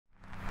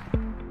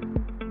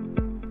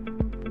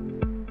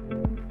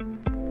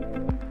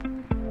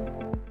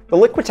The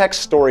Liquitex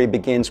story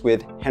begins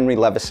with Henry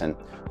Levison,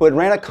 who had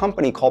ran a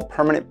company called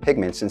Permanent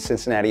Pigments in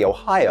Cincinnati,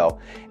 Ohio,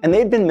 and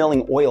they'd been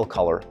milling oil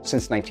color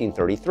since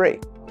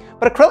 1933.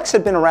 But acrylics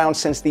had been around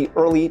since the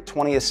early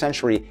 20th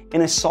century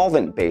in a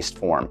solvent-based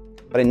form.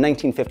 But in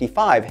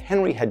 1955,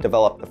 Henry had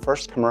developed the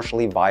first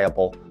commercially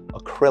viable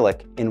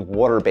acrylic in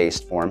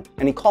water-based form,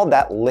 and he called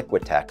that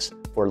Liquitex,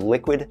 for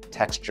liquid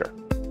texture.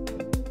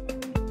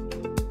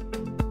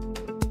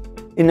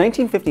 In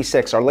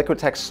 1956, our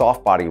Liquitex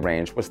soft body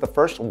range was the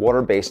first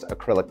water-based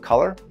acrylic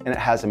color, and it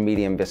has a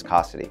medium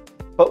viscosity.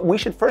 But we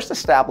should first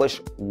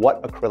establish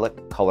what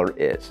acrylic color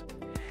is.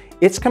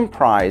 It's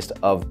comprised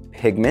of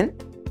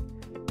pigment,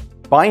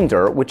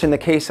 binder, which in the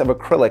case of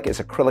acrylic is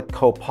acrylic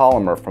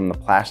copolymer from the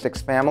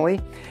plastics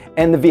family,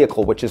 and the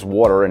vehicle, which is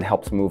water and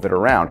helps move it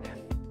around.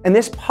 And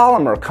this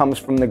polymer comes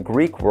from the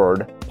Greek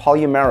word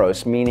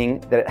polymeros, meaning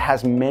that it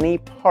has many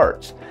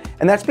parts.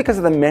 And that's because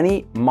of the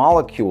many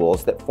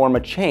molecules that form a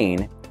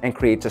chain and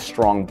creates a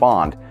strong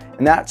bond.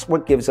 And that's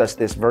what gives us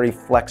this very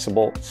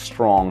flexible,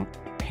 strong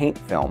paint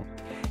film.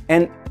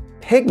 And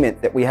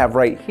pigment that we have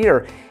right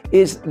here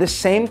is the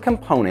same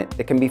component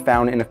that can be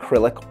found in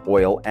acrylic,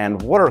 oil,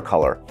 and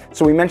watercolor.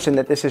 So we mentioned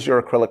that this is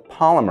your acrylic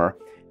polymer.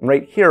 And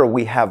right here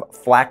we have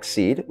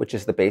flaxseed, which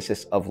is the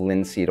basis of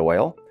linseed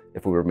oil,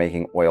 if we were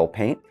making oil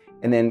paint,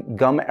 and then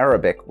gum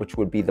arabic, which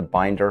would be the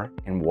binder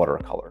in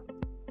watercolor.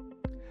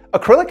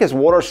 Acrylic is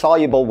water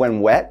soluble when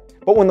wet,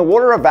 but when the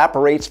water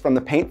evaporates from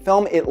the paint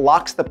film, it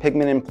locks the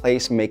pigment in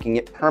place, making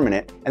it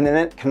permanent, and then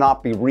it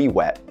cannot be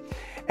re-wet.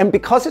 And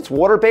because it's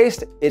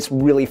water-based, it's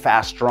really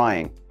fast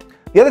drying.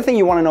 The other thing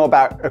you want to know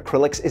about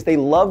acrylics is they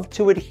love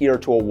to adhere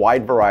to a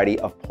wide variety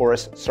of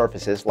porous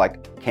surfaces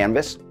like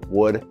canvas,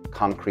 wood,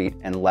 concrete,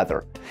 and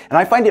leather. And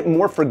I find it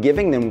more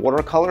forgiving than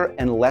watercolor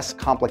and less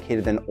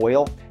complicated than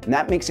oil, and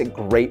that makes it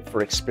great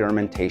for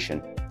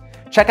experimentation.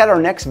 Check out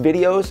our next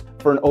videos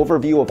for an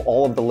overview of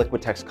all of the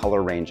Liquitex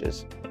color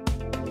ranges.